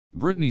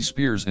Britney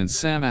Spears and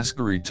Sam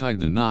Asghari tied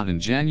the knot in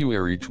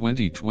January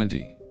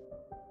 2020.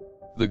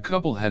 The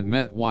couple had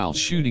met while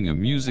shooting a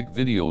music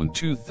video in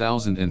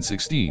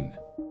 2016.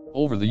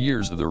 Over the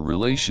years of their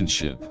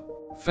relationship,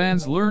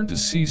 fans learned to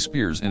see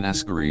Spears and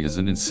Asghari as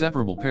an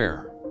inseparable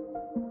pair.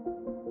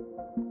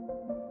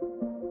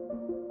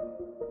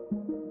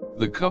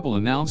 The couple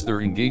announced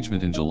their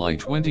engagement in July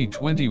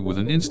 2020 with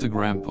an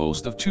Instagram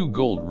post of 2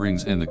 gold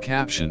rings and the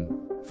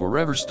caption,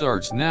 "Forever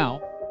starts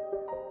now."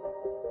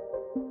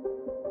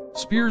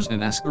 Spears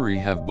and Asghari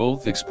have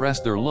both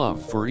expressed their love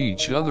for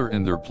each other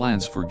and their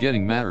plans for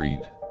getting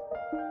married.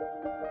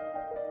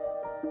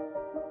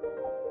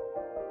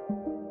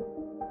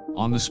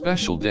 On the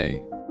special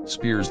day,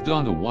 Spears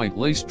donned a white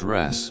lace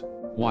dress,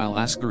 while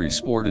Asghari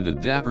sported a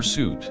dapper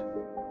suit.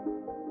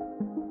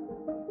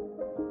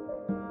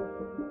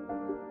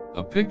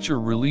 A picture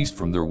released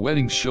from their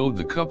wedding showed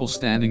the couple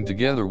standing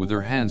together with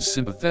their hands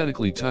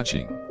sympathetically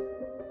touching.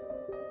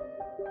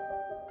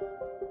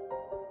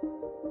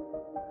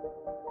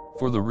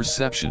 For the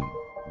reception,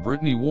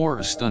 Britney wore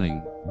a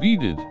stunning,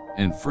 beaded,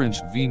 and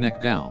fringed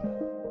V-neck gown.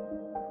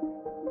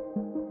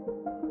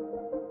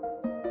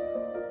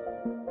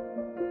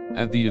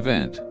 At the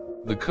event,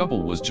 the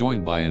couple was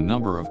joined by a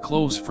number of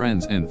close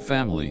friends and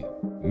family,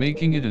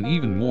 making it an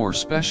even more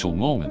special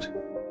moment.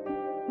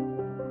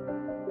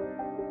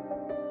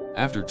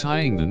 After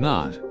tying the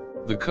knot,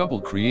 the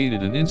couple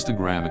created an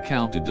Instagram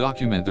account to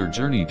document their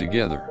journey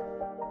together.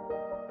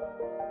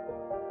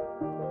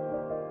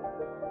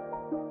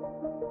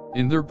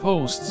 In their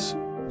posts,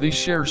 they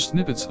share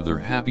snippets of their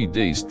happy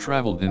days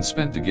traveled and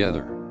spent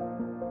together.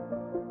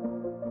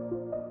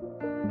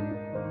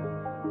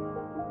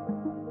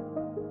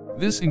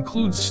 This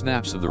includes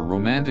snaps of their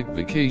romantic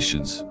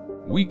vacations,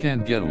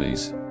 weekend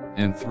getaways,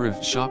 and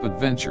thrift shop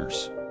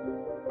adventures.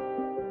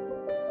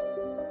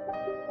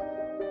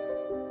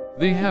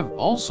 They have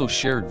also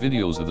shared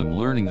videos of them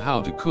learning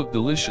how to cook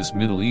delicious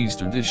Middle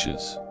Eastern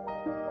dishes.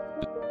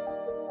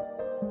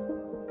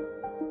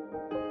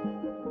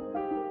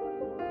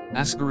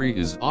 Asghari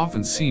is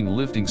often seen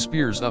lifting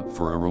Spears up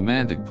for a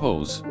romantic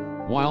pose,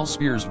 while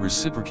Spears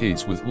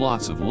reciprocates with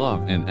lots of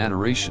love and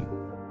adoration.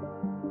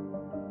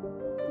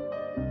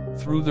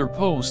 Through their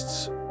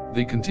posts,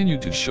 they continue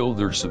to show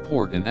their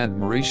support and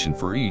admiration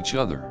for each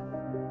other.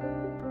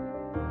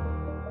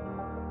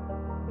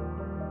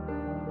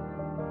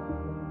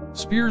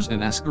 Spears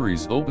and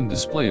Asghari's open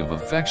display of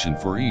affection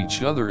for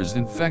each other is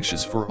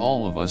infectious for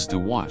all of us to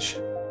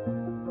watch.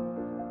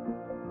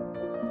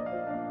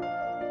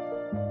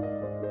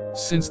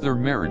 Since their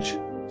marriage,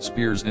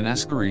 Spears and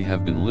Asghari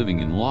have been living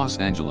in Los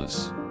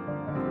Angeles.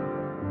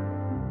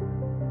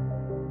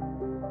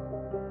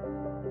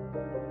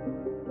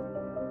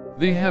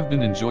 They have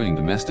been enjoying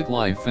domestic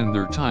life and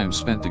their time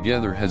spent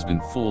together has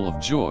been full of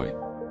joy.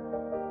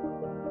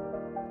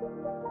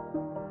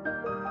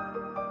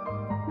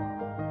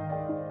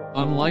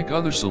 Unlike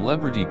other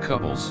celebrity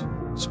couples,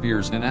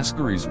 Spears and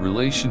Asghari's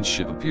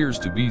relationship appears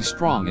to be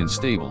strong and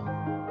stable.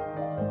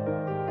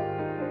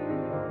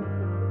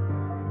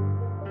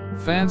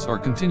 Fans are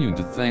continuing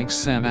to thank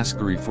Sam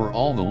Asghari for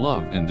all the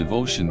love and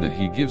devotion that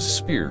he gives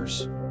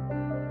Spears.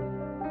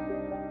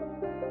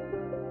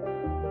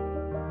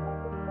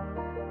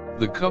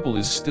 The couple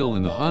is still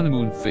in the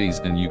honeymoon phase,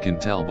 and you can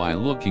tell by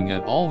looking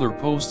at all their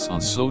posts on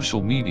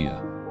social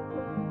media.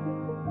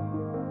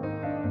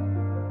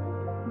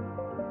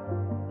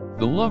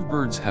 The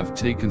lovebirds have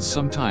taken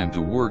some time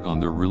to work on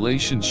their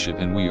relationship,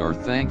 and we are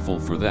thankful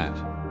for that.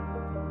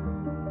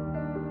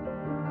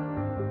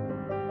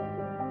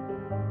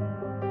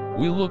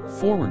 We look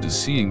forward to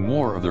seeing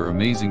more of their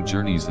amazing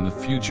journeys in the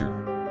future.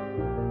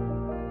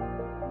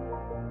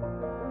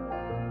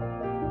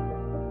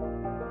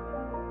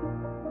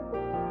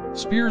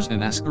 Spears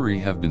and Asghari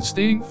have been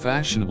staying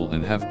fashionable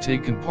and have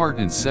taken part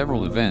in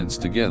several events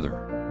together.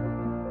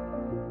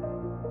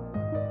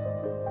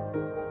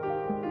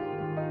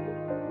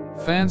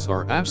 Fans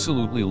are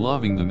absolutely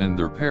loving them, and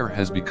their pair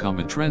has become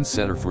a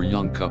trendsetter for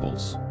young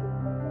couples.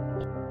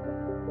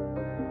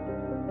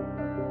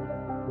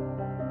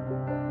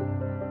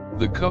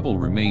 The couple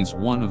remains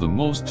one of the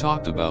most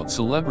talked about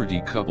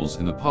celebrity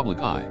couples in the public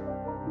eye.